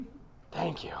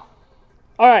Thank you.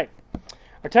 All right.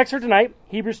 Our text for tonight,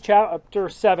 Hebrews chapter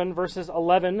 7, verses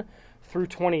 11 through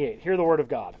 28. Hear the word of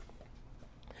God.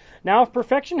 Now, if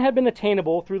perfection had been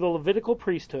attainable through the Levitical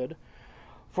priesthood,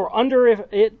 for under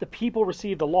it the people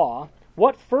received the law,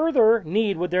 what further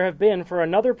need would there have been for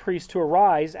another priest to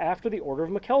arise after the order of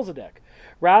Melchizedek,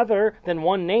 rather than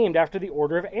one named after the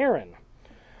order of Aaron?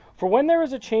 For when there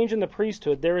is a change in the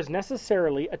priesthood, there is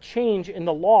necessarily a change in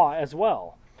the law as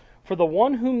well. For the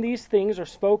one whom these things are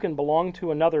spoken belonged to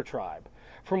another tribe,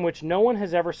 from which no one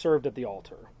has ever served at the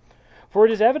altar. For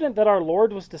it is evident that our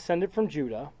Lord was descended from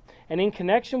Judah, and in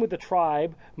connection with the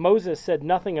tribe, Moses said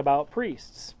nothing about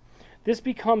priests. This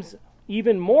becomes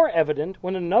even more evident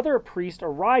when another priest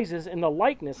arises in the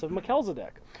likeness of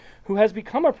Melchizedek, who has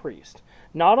become a priest,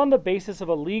 not on the basis of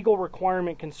a legal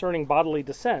requirement concerning bodily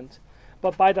descent,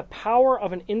 but by the power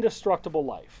of an indestructible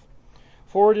life.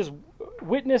 For it is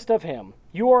witnessed of him,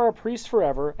 you are a priest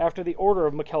forever after the order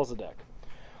of Melchizedek.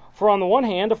 For on the one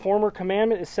hand, a former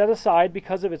commandment is set aside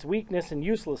because of its weakness and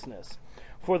uselessness,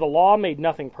 for the law made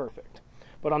nothing perfect.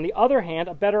 But on the other hand,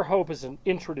 a better hope is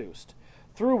introduced,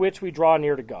 through which we draw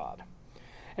near to God.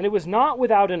 And it was not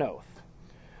without an oath.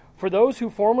 For those who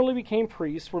formerly became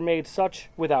priests were made such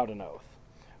without an oath.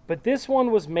 But this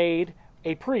one was made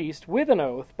a priest with an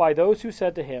oath by those who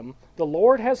said to him, the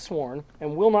Lord has sworn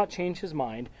and will not change his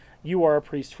mind, you are a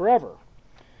priest forever.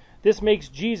 This makes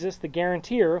Jesus the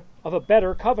guarantor of a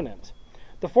better covenant.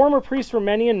 The former priests were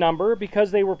many in number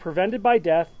because they were prevented by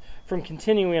death from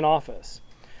continuing in office.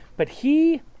 But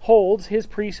he holds his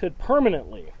priesthood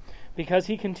permanently because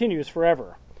he continues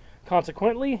forever.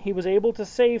 Consequently, he was able to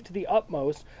save to the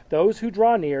utmost those who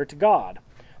draw near to God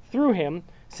through him,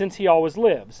 since he always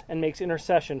lives and makes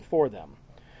intercession for them.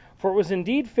 For it was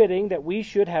indeed fitting that we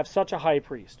should have such a high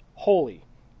priest, holy,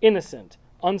 innocent,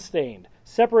 unstained,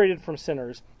 separated from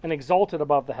sinners, and exalted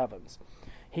above the heavens.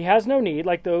 He has no need,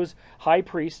 like those high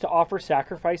priests, to offer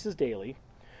sacrifices daily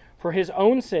for his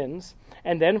own sins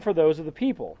and then for those of the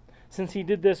people, since he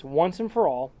did this once and for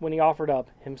all when he offered up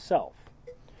himself.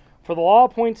 For the law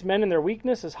appoints men in their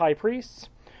weakness as high priests,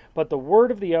 but the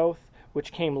word of the oath,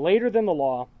 which came later than the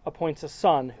law, appoints a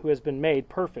son who has been made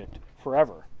perfect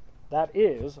forever. That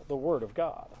is the word of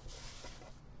God.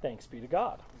 Thanks be to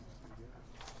God.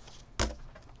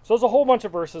 So there's a whole bunch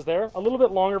of verses there, a little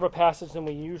bit longer of a passage than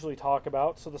we usually talk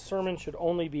about, so the sermon should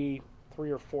only be 3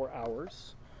 or 4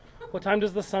 hours. What time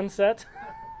does the sun set?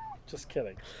 Just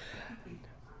kidding.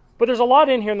 But there's a lot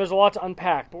in here and there's a lot to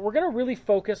unpack, but we're going to really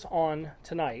focus on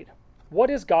tonight, what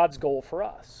is God's goal for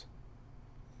us?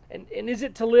 And is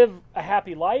it to live a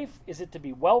happy life? Is it to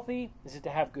be wealthy? Is it to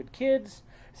have good kids?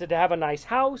 Is it to have a nice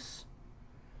house?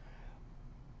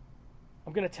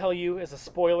 I'm going to tell you as a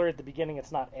spoiler at the beginning,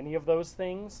 it's not any of those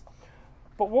things.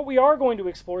 But what we are going to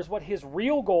explore is what his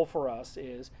real goal for us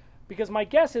is, because my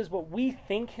guess is what we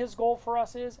think his goal for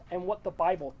us is and what the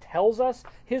Bible tells us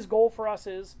his goal for us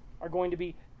is are going to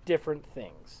be different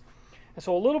things. And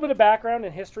so a little bit of background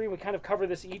and history, we kind of cover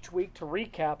this each week to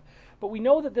recap, but we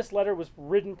know that this letter was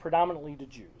written predominantly to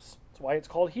Jews. That's why it's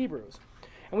called Hebrews.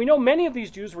 And we know many of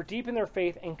these Jews were deep in their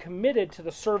faith and committed to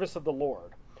the service of the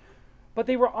Lord. But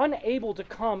they were unable to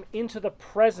come into the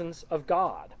presence of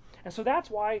God. And so that's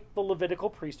why the Levitical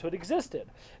priesthood existed.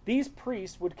 These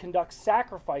priests would conduct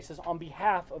sacrifices on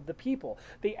behalf of the people.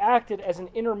 They acted as an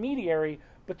intermediary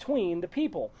between the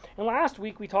people. And last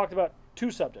week we talked about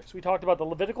 2 subjects. We talked about the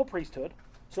Levitical priesthood,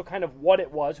 so kind of what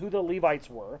it was, who the Levites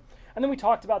were. And then we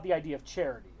talked about the idea of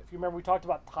charity. If you remember, we talked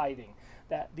about tithing,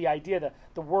 that the idea that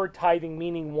the word tithing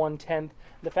meaning 1/10,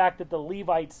 the fact that the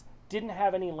Levites didn't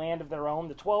have any land of their own.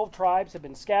 The 12 tribes had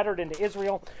been scattered into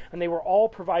Israel, and they were all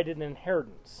provided an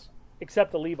inheritance,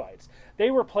 except the Levites. They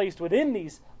were placed within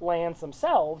these lands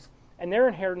themselves, and their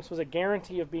inheritance was a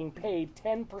guarantee of being paid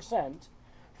 10%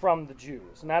 from the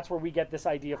Jews. And that's where we get this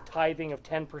idea of tithing of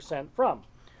 10% from.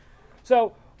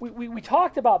 So we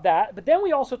talked about that, but then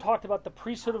we also talked about the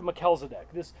priesthood of Melchizedek,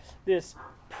 this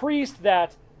priest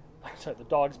that, sorry, the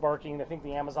dog's barking, I think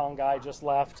the Amazon guy just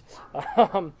left.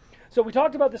 So we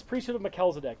talked about this priesthood of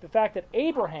Melchizedek, the fact that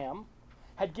Abraham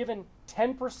had given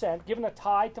 10%, given a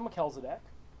tithe to Melchizedek,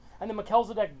 and then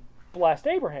Melchizedek blessed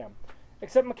Abraham.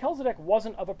 Except Melchizedek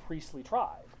wasn't of a priestly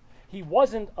tribe. He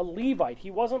wasn't a Levite.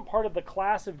 He wasn't part of the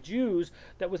class of Jews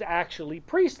that was actually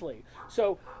priestly.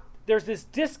 So there's this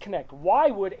disconnect. Why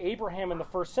would Abraham in the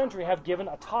first century have given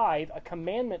a tithe, a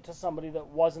commandment to somebody that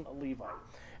wasn't a Levite?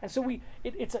 And so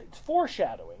it's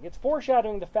foreshadowing. It's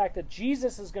foreshadowing the fact that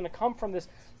Jesus is going to come from this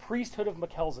priesthood of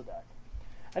Melchizedek.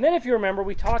 And then if you remember,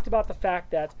 we talked about the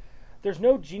fact that there's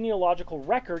no genealogical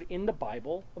record in the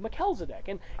Bible of Melchizedek.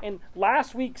 And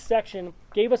last week's section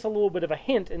gave us a little bit of a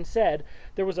hint and said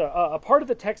there was a part of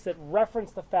the text that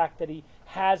referenced the fact that he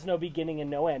has no beginning and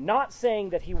no end. Not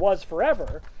saying that he was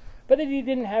forever, but that he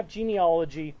didn't have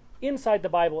genealogy inside the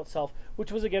Bible itself,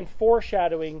 which was again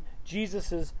foreshadowing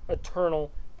Jesus'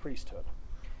 eternal priesthood.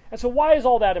 And so why is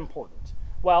all that important?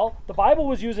 Well, the Bible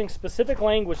was using specific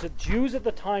language that Jews at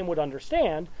the time would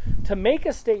understand to make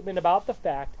a statement about the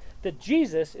fact that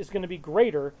Jesus is going to be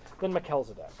greater than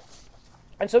Melchizedek.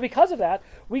 And so because of that,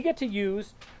 we get to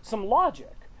use some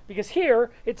logic. Because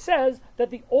here it says that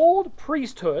the old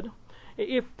priesthood,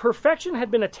 if perfection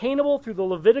had been attainable through the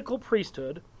Levitical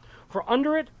priesthood, for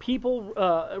under it people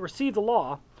received the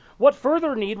law, what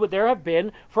further need would there have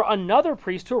been for another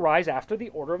priest to arise after the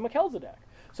order of Melchizedek?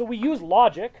 So we use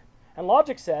logic, and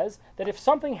logic says that if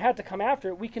something had to come after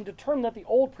it, we can determine that the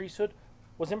old priesthood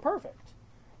was imperfect.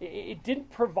 It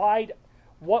didn't provide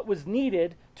what was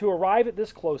needed to arrive at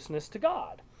this closeness to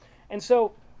God. And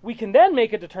so we can then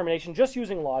make a determination, just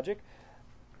using logic,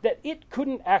 that it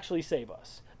couldn't actually save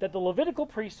us. That the Levitical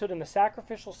priesthood and the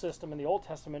sacrificial system in the Old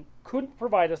Testament couldn't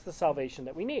provide us the salvation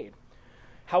that we need.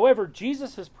 However,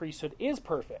 Jesus' priesthood is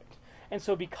perfect. And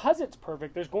so because it's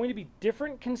perfect, there's going to be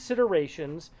different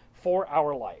considerations for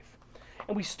our life.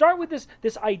 And we start with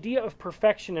this idea of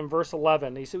perfection in verse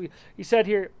 11. He said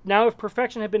here, now if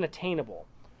perfection had been attainable.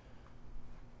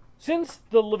 Since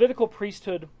the Levitical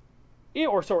priesthood,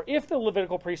 if the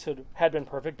Levitical priesthood had been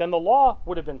perfect, then the law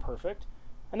would have been perfect,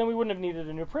 and then we wouldn't have needed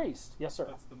a new priest. Yes, sir?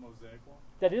 That's the Mosaic law?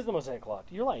 That is the Mosaic law.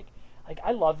 You're like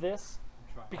I love this.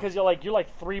 Because you're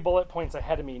like 3 bullet points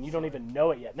ahead of me, and you don't even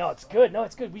know it yet. No, it's good. No,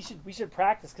 it's good. We should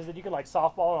practice, because then you can like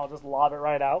softball, and I'll just lob it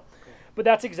right out. Cool. But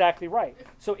that's exactly right.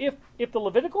 So if the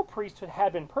Levitical priesthood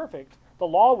had been perfect, the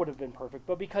law would have been perfect.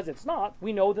 But because it's not,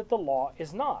 we know that the law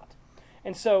is not.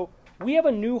 And so we have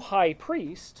a new high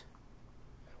priest,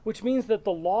 which means that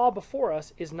the law before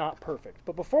us is not perfect.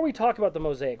 But before we talk about the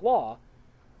Mosaic law,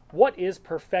 what is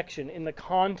perfection in the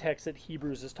context that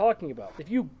Hebrews is talking about? If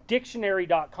you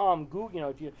dictionary.com,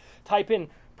 if you type in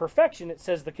perfection, it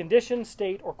says the condition,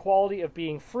 state, or quality of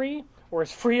being free, or as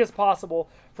free as possible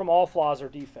from all flaws or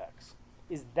defects.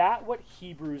 Is that what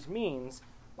Hebrews means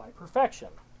by perfection?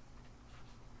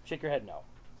 Shake your head no.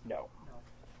 No.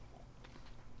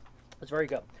 That's very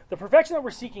good. The perfection that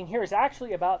we're seeking here is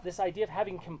actually about this idea of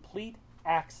having complete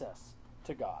access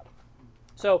to God.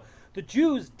 So the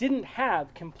Jews didn't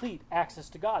have complete access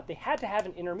to God. They had to have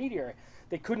an intermediary.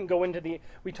 They couldn't go into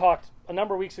we talked a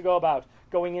number of weeks ago about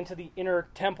going into the inner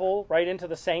temple, right into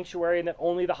the sanctuary, and that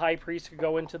only the high priest could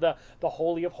go into the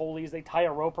Holy of Holies. They tie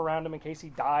a rope around him in case he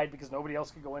died because nobody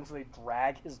else could go in, so they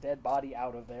drag his dead body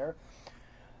out of there.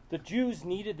 The Jews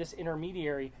needed this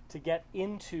intermediary to get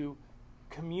into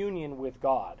communion with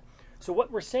God. So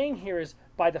what we're saying here is,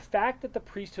 by the fact that the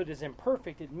priesthood is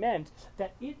imperfect, it meant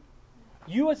that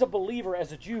you as a believer,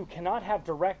 as a Jew, cannot have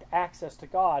direct access to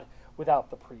God without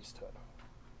the priesthood.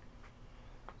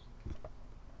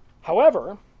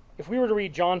 However, if we were to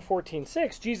read John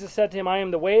 14:6, Jesus said to him, I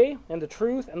am the way and the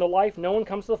truth and the life. No one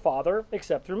comes to the Father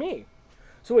except through me.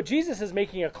 So what Jesus is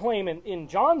making a claim in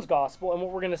John's gospel, and what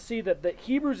we're going to see that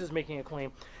Hebrews is making a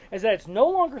claim, is that it's no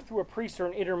longer through a priest or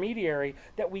an intermediary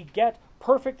that we get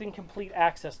perfect and complete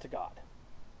access to God.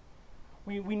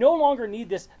 We no longer need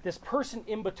this person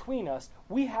in between us.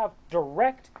 We have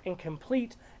direct and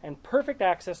complete and perfect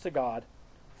access to God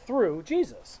through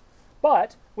Jesus.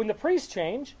 But when the priests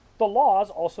change, the laws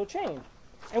also change.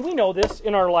 And we know this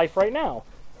in our life right now.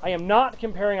 I am not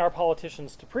comparing our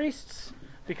politicians to priests,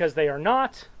 because they are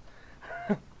not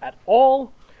at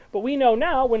all. But we know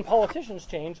now when politicians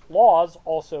change, laws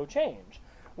also change.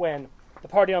 When the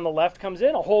party on the left comes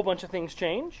in, a whole bunch of things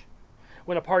change.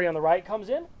 When a party on the right comes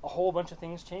in, a whole bunch of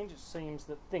things change. It seems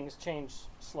that things change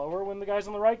slower when the guys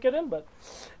on the right get in, but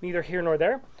neither here nor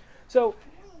there. So,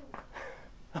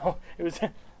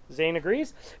 Zane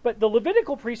agrees. But the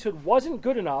Levitical priesthood wasn't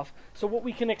good enough, so what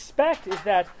we can expect is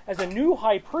that as a new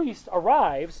high priest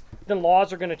arrives, then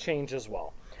laws are going to change as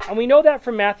well. And we know that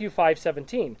from Matthew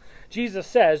 5:17. Jesus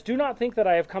says, do not think that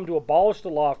I have come to abolish the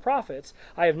law of prophets.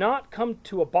 I have not come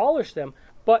to abolish them,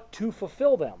 but to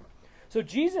fulfill them. So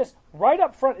Jesus, right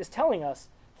up front, is telling us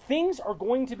things are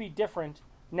going to be different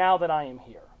now that I am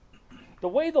here. The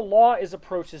way the law is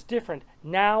approached is different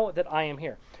now that I am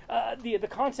here. The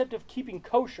concept of keeping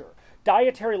kosher,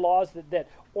 dietary laws that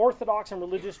Orthodox and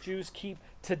religious Jews keep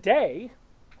today,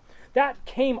 that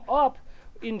came up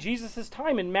in Jesus'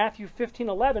 time. In Matthew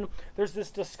 15:11, there's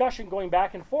this discussion going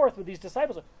back and forth with these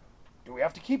disciples. Do we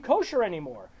have to keep kosher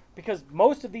anymore? Because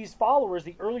most of these followers,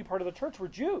 the early part of the church, were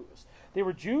Jews. They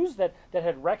were Jews that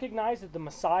had recognized that the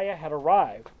Messiah had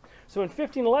arrived. So in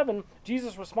 1511,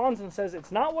 Jesus responds and says,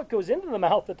 it's not what goes into the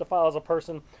mouth that defiles a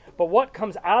person, but what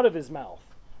comes out of his mouth.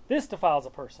 This defiles a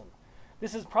person.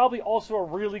 This is probably also a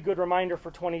really good reminder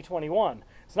for 2021.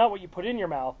 It's not what you put in your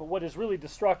mouth, but what is really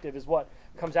destructive is what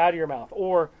comes out of your mouth.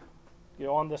 Or,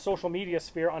 on the social media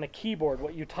sphere, on a keyboard,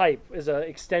 what you type is an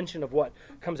extension of what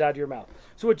comes out of your mouth.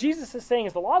 So what Jesus is saying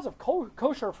is the laws of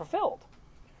kosher are fulfilled.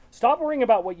 Stop worrying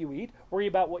about what you eat, worry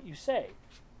about what you say.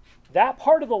 That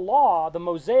part of the law, the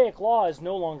Mosaic law, is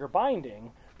no longer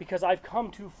binding because I've come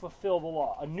to fulfill the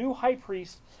law. A new high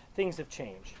priest, things have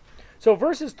changed. So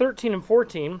verses 13 and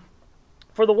 14,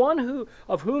 for the one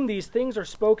of whom these things are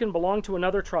spoken belonged to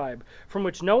another tribe, from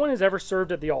which no one has ever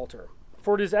served at the altar.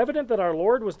 For it is evident that our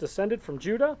Lord was descended from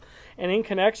Judah, and in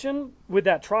connection with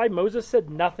that tribe, Moses said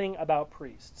nothing about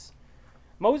priests.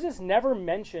 Moses never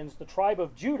mentions the tribe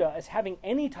of Judah as having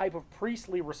any type of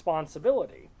priestly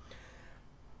responsibility.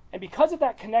 And because of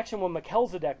that connection with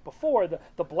Melchizedek before,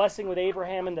 the blessing with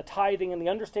Abraham and the tithing and the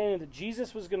understanding that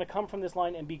Jesus was going to come from this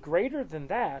line and be greater than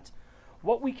that,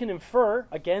 what we can infer,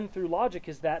 again through logic,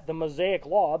 is that the Mosaic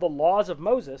law, the laws of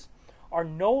Moses, are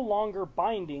no longer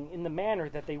binding in the manner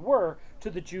that they were to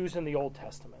the Jews in the Old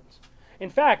Testament. In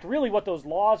fact, really what those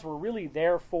laws were really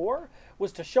there for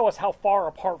was to show us how far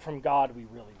apart from God we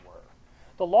really were.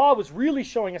 The law was really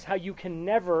showing us how you can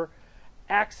never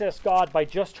access God by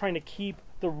just trying to keep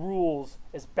the rules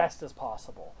as best as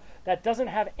possible. That doesn't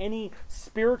have any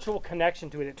spiritual connection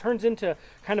to it. It turns into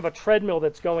kind of a treadmill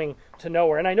that's going to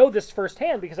nowhere. And I know this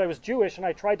firsthand because I was Jewish and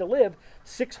I tried to live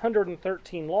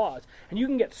 613 laws. And you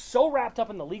can get so wrapped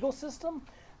up in the legal system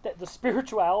that the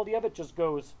spirituality of it just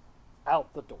goes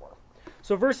out the door.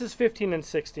 So verses 15 and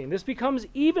 16. This becomes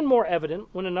even more evident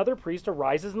when another priest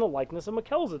arises in the likeness of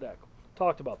Melchizedek.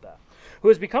 Talked about that. Who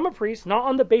has become a priest not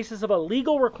on the basis of a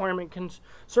legal requirement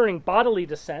concerning bodily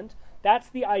descent. That's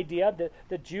the idea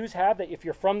that Jews have, that if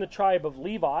you're from the tribe of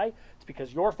Levi, it's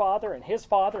because your father and his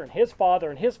father and his father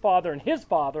and his father and his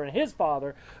father and his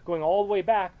father, going all the way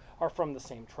back, are from the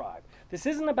same tribe. This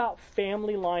isn't about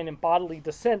family line and bodily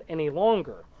descent any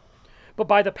longer, but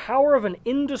by the power of an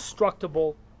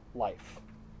indestructible life.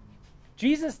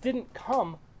 Jesus didn't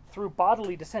come through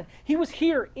bodily descent. He was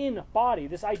here in body.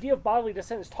 This idea of bodily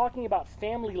descent is talking about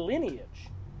family lineage.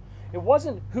 It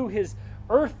wasn't who his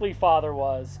earthly father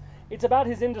was. It's about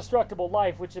his indestructible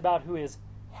life, which is about who his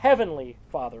heavenly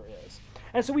Father is.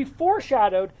 And so we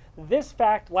foreshadowed this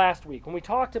fact last week when we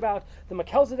talked about the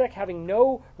Melchizedek having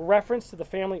no reference to the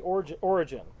family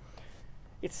origin.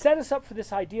 It set us up for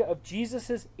this idea of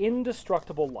Jesus'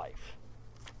 indestructible life.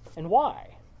 And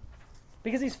why?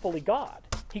 Because he's fully God.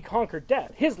 He conquered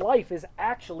death. His life is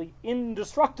actually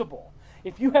indestructible.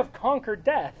 If you have conquered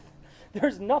death,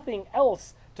 there's nothing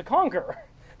else to conquer.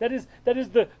 That is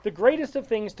the greatest of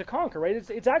things to conquer, right?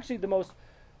 It's actually the most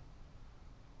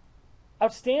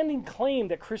outstanding claim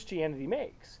that Christianity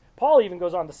makes. Paul even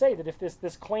goes on to say that if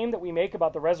this claim that we make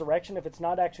about the resurrection, if it's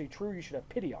not actually true, you should have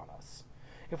pity on us.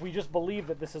 If we just believe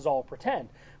that this is all pretend.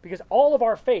 Because all of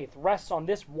our faith rests on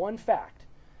this one fact.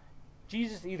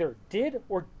 Jesus either did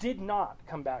or did not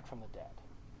come back from the dead.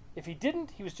 If he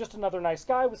didn't, he was just another nice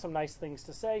guy with some nice things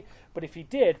to say. But if he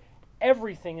did,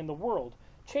 everything in the world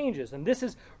changes. And this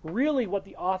is really what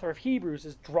the author of Hebrews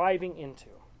is driving into.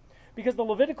 Because the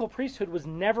Levitical priesthood was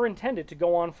never intended to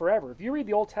go on forever. If you read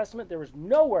the Old Testament, there is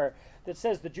nowhere that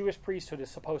says the Jewish priesthood is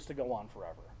supposed to go on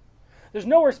forever. There's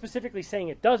nowhere specifically saying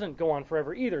it doesn't go on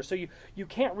forever either. So you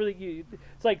can't really...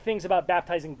 it's like things about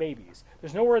baptizing babies.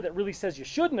 There's nowhere that really says you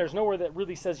should, and there's nowhere that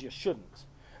really says you shouldn't.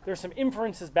 There's some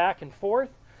inferences back and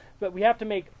forth, but we have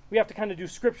to kind of do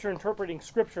Scripture interpreting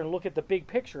Scripture and look at the big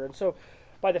picture. And so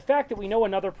by the fact that we know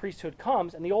another priesthood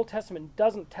comes, and the Old Testament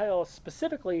doesn't tell us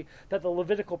specifically that the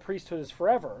Levitical priesthood is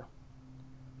forever,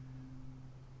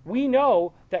 we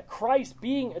know that Christ,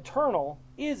 being eternal,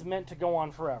 is meant to go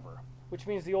on forever, which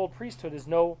means the old priesthood is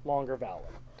no longer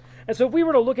valid. And so if we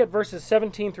were to look at verses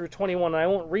 17 through 21, and I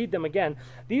won't read them again,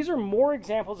 these are more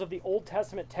examples of the Old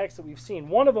Testament text that we've seen.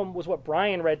 One of them was what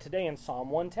Brian read today in Psalm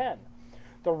 110.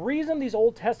 The reason these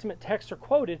Old Testament texts are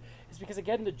quoted is because,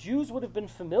 again, the Jews would have been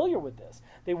familiar with this.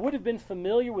 They would have been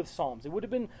familiar with Psalms. They would have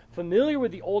been familiar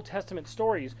with the Old Testament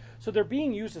stories, so they're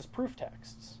being used as proof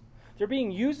texts. They're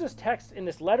being used as text in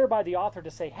this letter by the author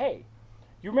to say, hey,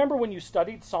 you remember when you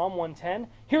studied Psalm 110?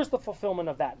 Here's the fulfillment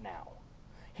of that now.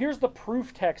 Here's the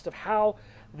proof text of how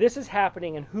this is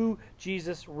happening and who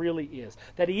Jesus really is.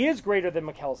 That he is greater than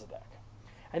Melchizedek.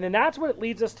 And then that's what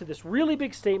leads us to this really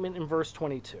big statement in verse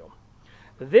 22.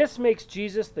 This makes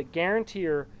Jesus the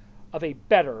guarantor of a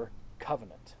better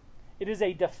covenant. It is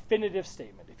a definitive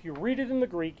statement. If you read it in the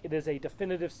Greek, it is a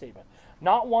definitive statement.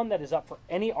 Not one that is up for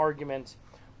any argument,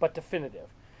 but definitive.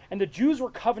 And the Jews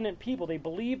were covenant people. They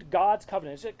believed God's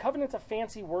covenant. Covenant's a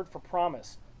fancy word for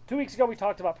promise. 2 weeks ago we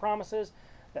talked about promises,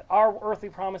 that our earthly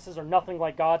promises are nothing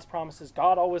like God's promises.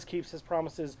 God always keeps his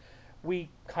promises. We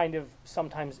kind of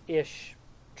sometimes-ish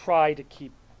try to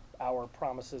keep our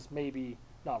promises, maybe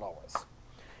not always.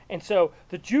 And so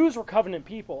the Jews were covenant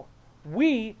people.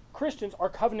 We, Christians, are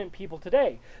covenant people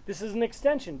today. This is an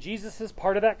extension. Jesus is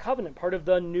part of that covenant, part of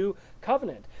the new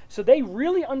covenant. So they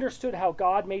really understood how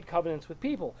God made covenants with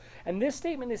people. And this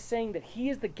statement is saying that he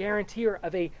is the guarantor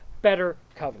of a better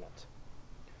covenant.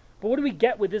 But what do we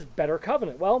get with this better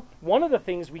covenant? Well, one of the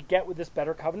things we get with this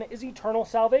better covenant is eternal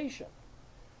salvation.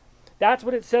 That's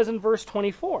what it says in verse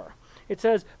 24. It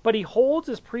says, but he holds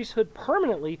his priesthood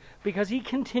permanently because he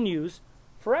continues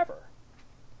forever.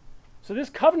 So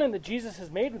this covenant that Jesus has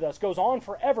made with us goes on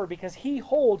forever because he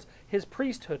holds his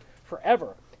priesthood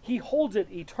forever. He holds it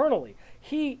eternally.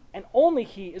 He, and only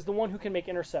he, is the one who can make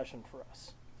intercession for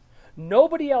us.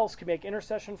 Nobody else can make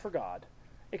intercession for God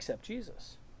except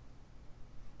Jesus.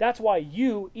 That's why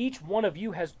each one of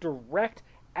you has direct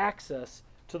access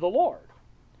to the Lord.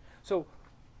 So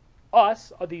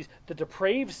us, the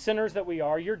depraved sinners that we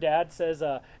are, your dad says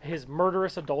his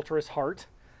murderous, adulterous heart,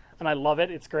 and I love it,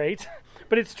 it's great.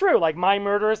 But it's true, like my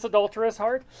murderous, adulterous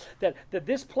heart, that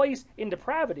this place in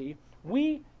depravity,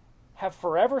 we have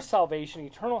forever salvation,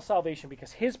 eternal salvation,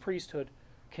 because his priesthood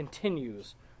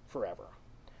continues forever.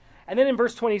 And then in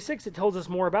verse 26, it tells us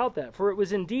more about that. For it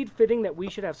was indeed fitting that we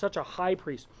should have such a high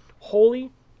priest,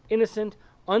 holy, innocent,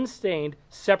 unstained,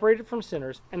 separated from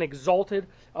sinners, and exalted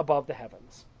above the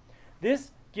heavens.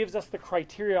 This gives us the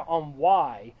criteria on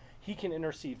why he can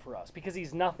intercede for us, because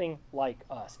he's nothing like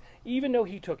us. Even though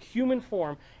he took human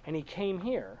form and he came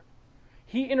here,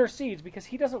 he intercedes because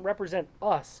he doesn't represent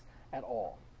us at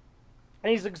all. And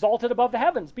he's exalted above the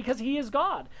heavens because he is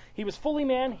God. He was fully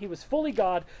man, he was fully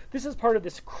God. This is part of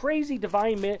this crazy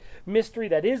divine mystery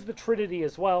that is the Trinity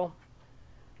as well.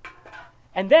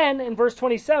 And then in verse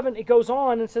 27, it goes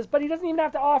on and says, but he doesn't even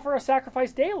have to offer a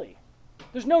sacrifice daily.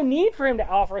 There's no need for him to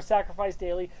offer a sacrifice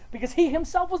daily because he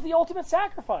himself was the ultimate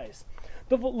sacrifice.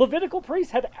 The Levitical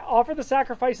priests had to offer the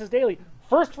sacrifices daily,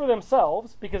 first for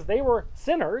themselves because they were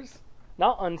sinners,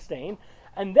 not unstained,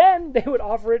 and then they would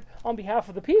offer it on behalf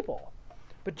of the people.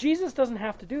 But Jesus doesn't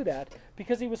have to do that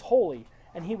because he was holy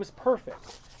and he was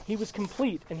perfect. He was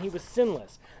complete and he was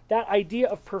sinless. That idea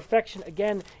of perfection,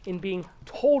 again, in being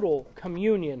total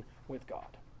communion with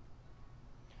God.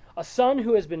 A son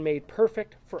who has been made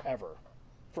perfect forever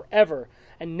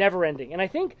and never ending. And I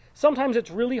think sometimes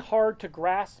it's really hard to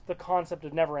grasp the concept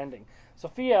of never ending.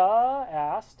 Sophia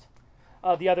asked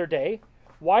the other day,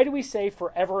 why do we say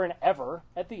forever and ever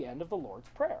at the end of the Lord's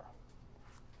Prayer?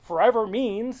 Forever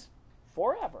means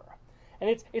forever.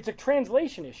 And it's a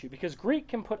translation issue because Greek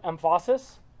can put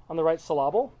emphasis on the right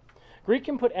syllable. Greek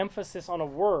can put emphasis on a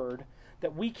word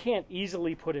that we can't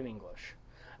easily put in English.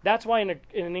 That's why in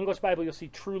an English Bible you'll see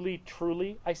truly,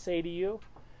 truly, I say to you.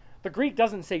 The Greek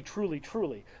doesn't say truly,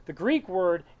 truly. The Greek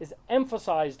word is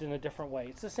emphasized in a different way.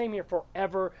 It's the same here,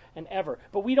 forever and ever.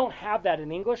 But we don't have that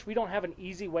in English. We don't have an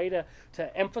easy way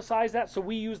to emphasize that, so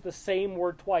we use the same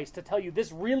word twice to tell you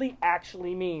this really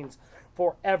actually means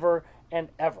forever and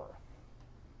ever.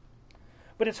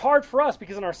 But it's hard for us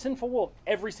because in our sinful world,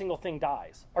 every single thing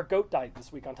dies. Our goat died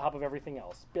this week on top of everything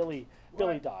else. Billy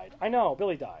died. I know,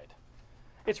 Billy died.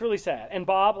 It's really sad. And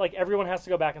Bob, like everyone has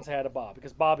to go back and say hi to Bob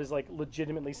because Bob is like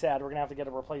legitimately sad. We're gonna have to get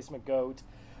a replacement goat.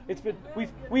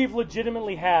 We've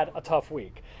legitimately had a tough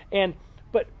week.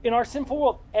 But in our sinful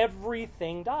world,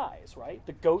 everything dies, right?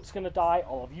 The goat's gonna die,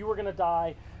 all of you are gonna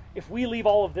die. If we leave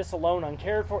all of this alone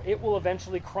uncared for, it will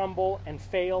eventually crumble and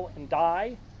fail and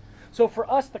die. So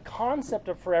for us, the concept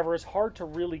of forever is hard to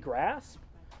really grasp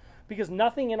because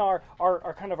nothing in our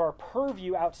kind of our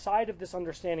purview outside of this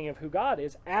understanding of who God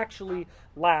is actually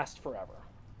lasts forever.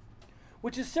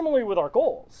 Which is similar with our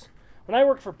goals. When I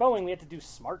worked for Boeing, we had to do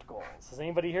SMART goals. Has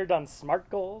anybody here done SMART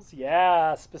goals?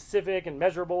 Yeah, specific and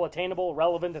measurable, attainable,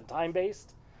 relevant, and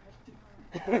time-based.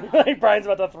 Brian's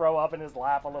about to throw up in his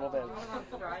lap a little bit.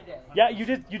 On Friday. Yeah, you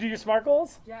do your SMART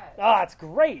goals? Yeah. Ah, it's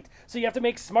great. So you have to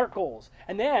make SMART goals.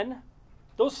 And then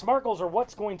those SMART goals are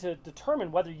what's going to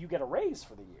determine whether you get a raise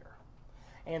for the year.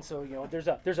 And so,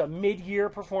 there's a mid-year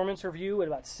performance review at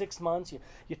about 6 months.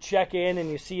 You check in and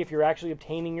you see if you're actually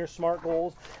obtaining your SMART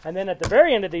goals. And then at the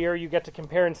very end of the year, you get to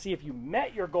compare and see if you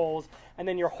met your goals. And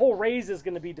then your whole raise is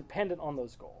going to be dependent on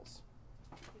those goals.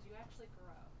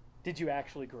 Did you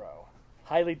actually grow?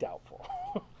 Highly doubtful.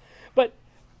 But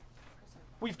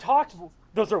we've talked...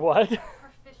 Those are what?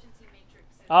 Proficiency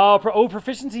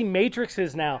Proficiency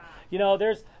matrices now. You know,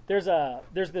 there's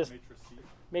this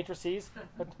matrices.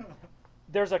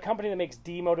 There's a company that makes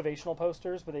demotivational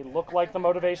posters, but they look like the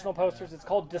motivational posters. It's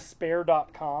called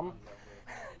despair.com.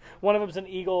 One of them's an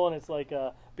eagle, and it's like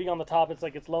being on the top. It's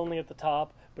like it's lonely at the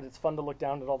top, but it's fun to look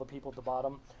down at all the people at the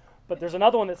bottom. But there's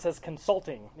another one that says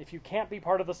consulting. If you can't be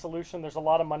part of the solution, there's a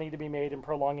lot of money to be made in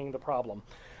prolonging the problem.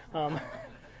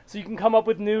 So you can come up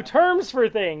with new terms for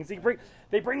things.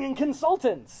 They bring in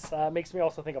consultants. Makes me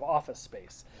also think of Office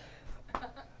Space.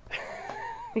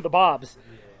 The Bobs.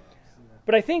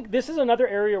 But I think this is another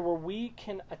area where we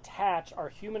can attach our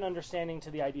human understanding to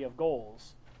the idea of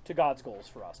goals, to God's goals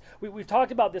for us. We've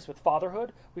talked about this with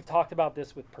fatherhood. We've talked about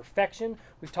this with perfection.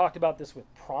 We've talked about this with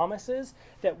promises,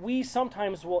 that we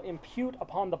sometimes will impute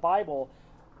upon the Bible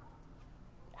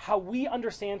how we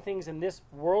understand things in this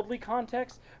worldly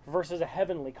context versus a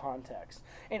heavenly context.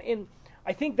 And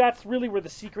I think that's really where the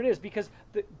secret is, because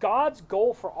God's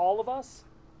goal for all of us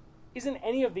isn't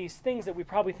any of these things that we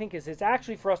probably think is. It's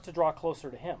actually for us to draw closer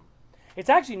to Him. It's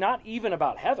actually not even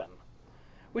about heaven,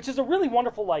 which is a really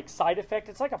wonderful side effect.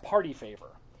 It's like a party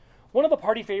favor. One of the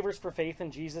party favors for faith in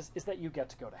Jesus is that you get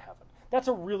to go to heaven. That's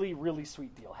a really, really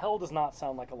sweet deal. Hell does not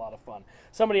sound like a lot of fun.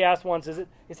 Somebody asked once,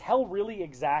 is hell really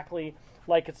exactly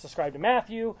like it's described in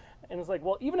Matthew? And it's like,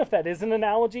 well, even if that is an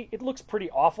analogy, it looks pretty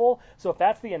awful. So if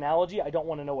that's the analogy, I don't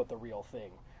want to know what the real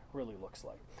thing really looks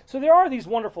like. So there are these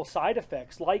wonderful side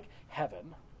effects like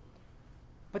heaven,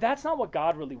 but that's not what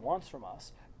God really wants from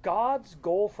us. God's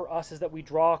goal for us is that we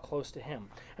draw close to Him.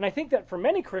 And I think that for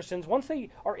many Christians, once they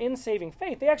are in saving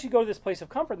faith, they actually go to this place of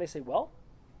comfort and they say, well,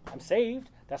 I'm saved.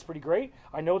 That's pretty great.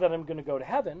 I know that I'm going to go to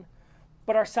heaven.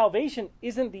 But our salvation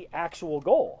isn't the actual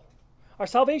goal. Our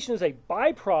salvation is a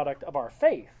byproduct of our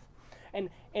faith. And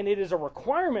it is a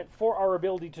requirement for our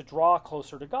ability to draw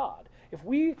closer to God. If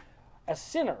we, as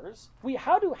sinners,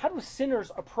 how do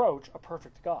sinners approach a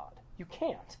perfect God? You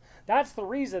can't. That's the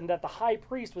reason that the high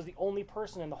priest was the only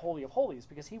person in the Holy of Holies,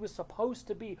 because he was supposed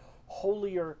to be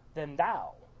holier than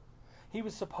thou. He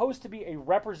was supposed to be a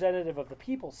representative of the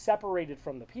people, separated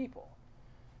from the people.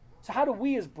 So how do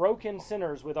we as broken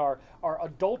sinners with our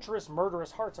adulterous,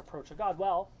 murderous hearts approach a God?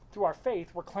 Well, through our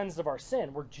faith, we're cleansed of our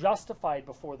sin. We're justified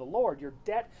before the Lord. Your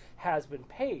debt has been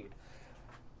paid.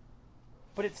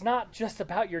 But it's not just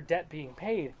about your debt being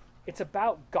paid. It's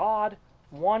about God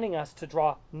wanting us to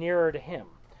draw nearer to Him.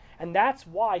 And that's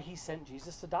why He sent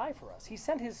Jesus to die for us. He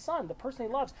sent His Son, the person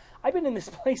He loves. I've been in this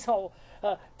place all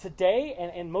today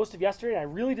and most of yesterday, and I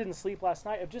really didn't sleep last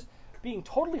night, of just being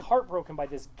totally heartbroken by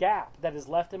this gap that is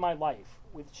left in my life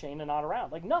with Shayna not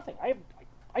around. Like nothing.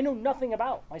 I know nothing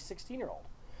about my 16-year-old.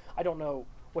 I don't know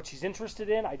what she's interested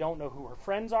in. I don't know who her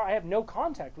friends are. I have no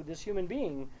contact with this human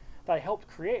being that I helped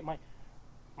create.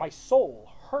 My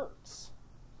soul hurts.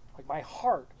 Like my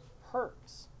heart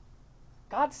hurts.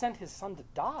 God sent His Son to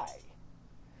die.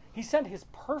 He sent His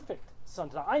perfect Son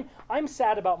to die. I'm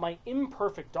sad about my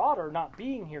imperfect daughter not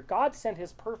being here. God sent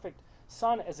His perfect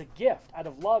Son as a gift out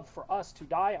of love for us to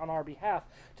die on our behalf,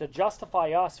 to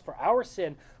justify us for our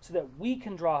sin so that we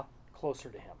can draw closer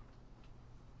to Him.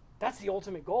 That's the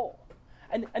ultimate goal.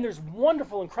 And there's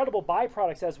wonderful, incredible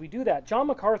byproducts as we do that. John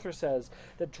MacArthur says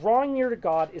that drawing near to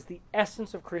God is the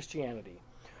essence of Christianity.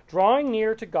 Drawing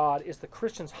near to God is the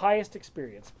Christian's highest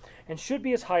experience and should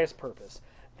be his highest purpose.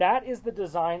 That is the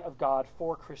design of God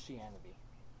for Christianity.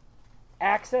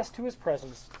 Access to His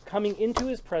presence, coming into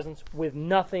His presence with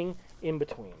nothing in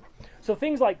between. So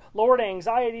things like lowered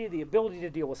anxiety, the ability to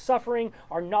deal with suffering,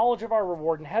 our knowledge of our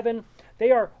reward in heaven, they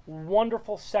are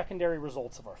wonderful secondary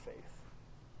results of our faith.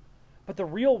 But the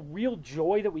real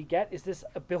joy that we get is this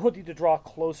ability to draw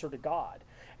closer to God.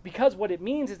 Because what it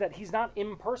means is that He's not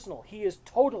impersonal. He is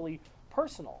totally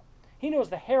personal. He knows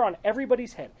the hair on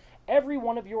everybody's head. Every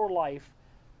one of your life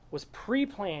was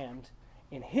pre-planned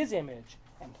in His image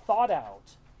and thought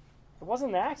out. It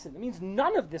wasn't an accident. It means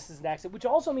none of this is an accident, which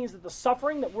also means that the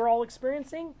suffering that we're all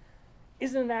experiencing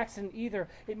isn't an accident either.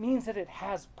 It means that it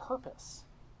has purpose.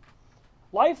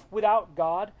 Life without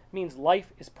God means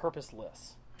life is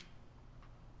purposeless.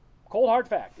 Cold hard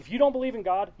fact. If you don't believe in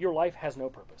God, your life has no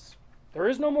purpose. There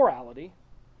is no morality,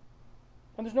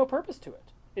 and there's no purpose to it.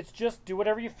 It's just do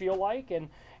whatever you feel like and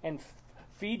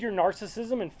feed your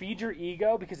narcissism and feed your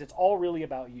ego, because it's all really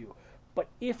about you. But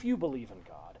if you believe in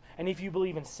God, and if you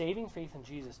believe in saving faith in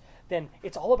Jesus, then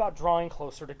it's all about drawing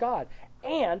closer to God.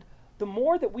 And the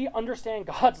more that we understand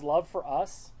God's love for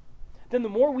us, then the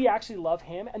more we actually love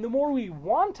Him, and the more we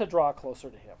want to draw closer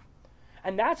to Him.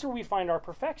 And that's where we find our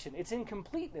perfection. It's in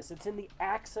completeness. It's in the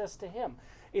access to Him.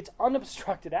 It's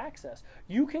unobstructed access.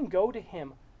 You can go to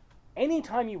Him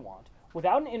anytime you want,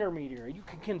 without an intermediary. You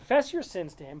can confess your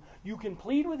sins to him. You can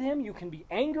plead with him. You can be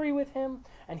angry with him,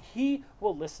 and he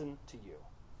will listen to you.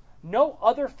 No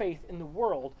other faith in the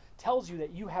world tells you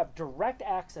that you have direct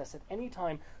access at any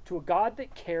time to a God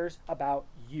that cares about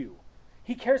you.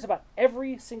 He cares about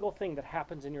every single thing that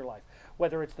happens in your life,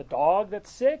 whether it's the dog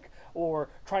that's sick, or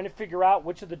trying to figure out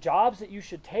which of the jobs that you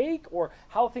should take, or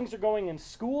how things are going in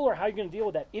school, or how you're going to deal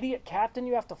with that idiot captain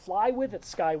you have to fly with at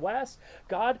SkyWest.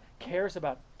 God cares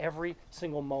about every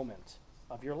single moment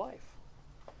of your life.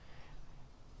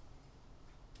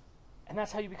 And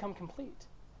that's how you become complete.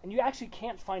 And you actually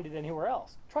can't find it anywhere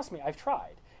else. Trust me, I've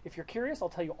tried. If you're curious, I'll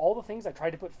tell you all the things I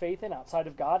tried to put faith in outside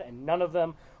of God, and none of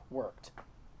them worked.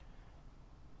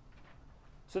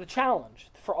 So the challenge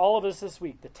for all of us this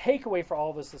week, the takeaway for all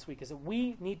of us this week, is that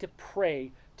we need to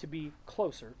pray to be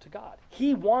closer to God.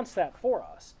 He wants that for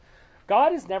us.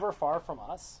 God is never far from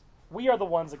us. We are the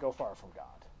ones that go far from God.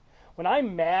 When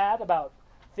I'm mad about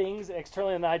things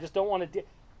externally and I just don't want to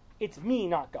it's me,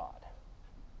 not God.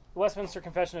 The Westminster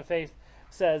Confession of Faith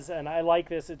says, and I like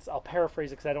this, I'll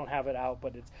paraphrase it because I don't have it out,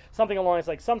 but it's something along it's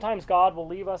like, sometimes God will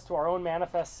leave us to our own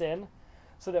manifest sin,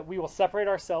 so that we will separate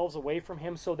ourselves away from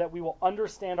him, so that we will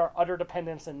understand our utter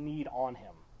dependence and need on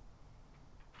him,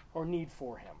 or need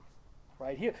for him,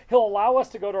 right? He'll allow us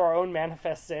to go to our own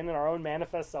manifest sin and our own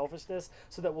manifest selfishness,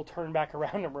 so that we'll turn back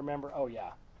around and remember, oh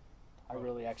yeah, I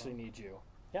really actually need you.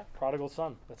 Yeah, prodigal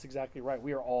son. That's exactly right.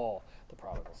 We are all the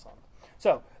prodigal son.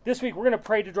 So this week we're going to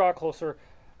pray to draw closer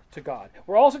to God.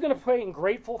 We're also going to pray in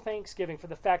grateful thanksgiving for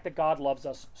the fact that God loves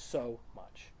us so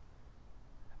much.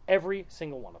 Every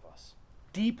single one of us.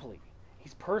 Deeply.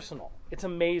 He's personal. It's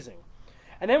amazing.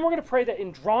 And then we're going to pray that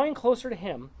in drawing closer to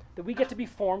him, that we get to be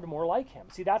formed more like him.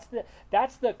 See, that's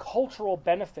the cultural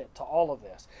benefit to all of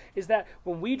this, is that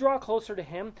when we draw closer to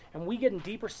him and we get in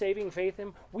deeper saving faith in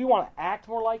him, we want to act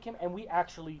more like him, and we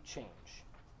actually change.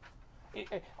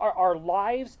 Our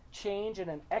lives change in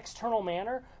an external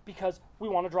manner because we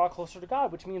want to draw closer to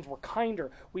God, which means we're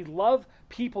kinder. We love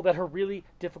people that are really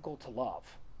difficult to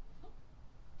love.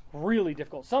 Really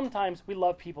difficult. Sometimes we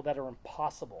love people that are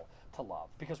impossible to love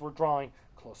because we're drawing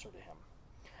closer to him.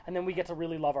 And then we get to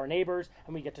really love our neighbors,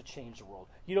 and we get to change the world.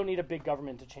 You don't need a big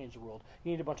government to change the world.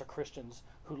 You need a bunch of Christians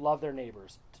who love their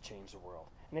neighbors to change the world.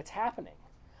 And it's happening.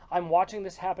 I'm watching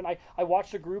this happen. I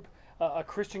watched a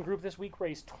Christian group this week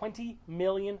raise $20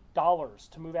 million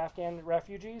to move Afghan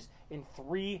refugees in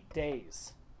 3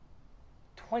 days.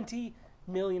 $20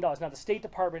 million. Now, the State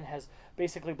Department has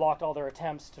basically blocked all their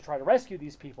attempts to try to rescue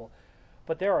these people,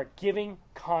 but there are giving,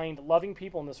 kind, loving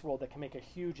people in this world that can make a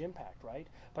huge impact, right?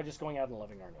 By just going out and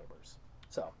loving our neighbors.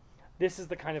 So, this is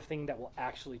the kind of thing that will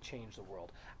actually change the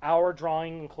world. Our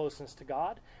drawing in closeness to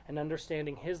God and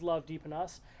understanding his love deep in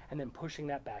us, and then pushing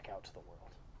that back out to the world.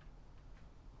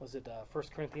 Was it 1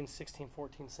 Corinthians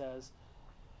 16:14 says,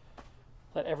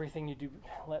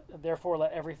 therefore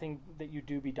let everything that you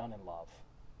do be done in love.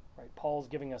 Right? Paul's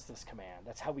giving us this command.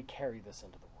 That's how we carry this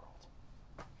into the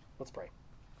world. Let's pray.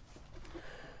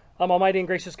 Almighty and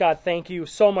gracious God, thank you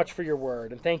so much for your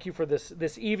word, and thank you for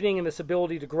this evening and this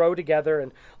ability to grow together.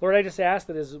 And Lord, I just ask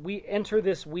that as we enter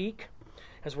this week,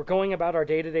 as we're going about our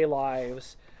day-to-day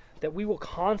lives, that we will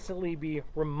constantly be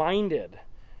reminded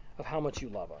of how much you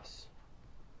love us.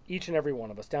 Each and every one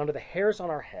of us, down to the hairs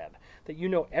on our head, that you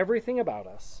know everything about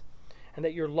us, and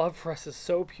that your love for us is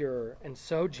so pure and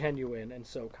so genuine and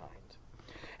so kind.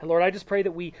 And Lord, I just pray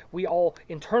that we all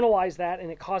internalize that,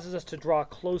 and it causes us to draw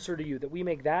closer to you, that we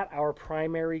make that our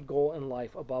primary goal in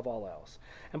life above all else.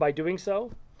 And by doing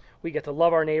so, we get to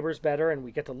love our neighbors better, and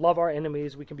we get to love our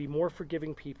enemies. We can be more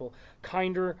forgiving people,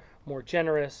 kinder, more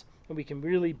generous, and we can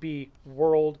really be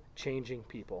world-changing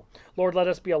people. Lord, let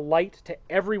us be a light to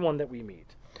everyone that we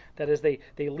meet. That as they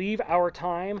leave our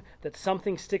time, that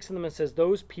something sticks in them and says,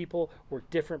 those people were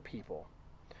different people.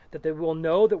 That they will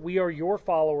know that we are your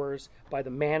followers by the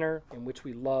manner in which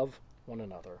we love one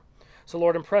another. So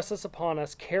Lord, impress this upon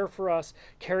us, care for us,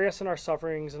 carry us in our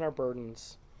sufferings and our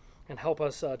burdens, and help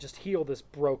us just heal this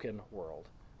broken world.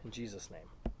 In Jesus'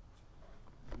 name.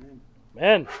 Amen.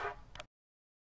 Amen.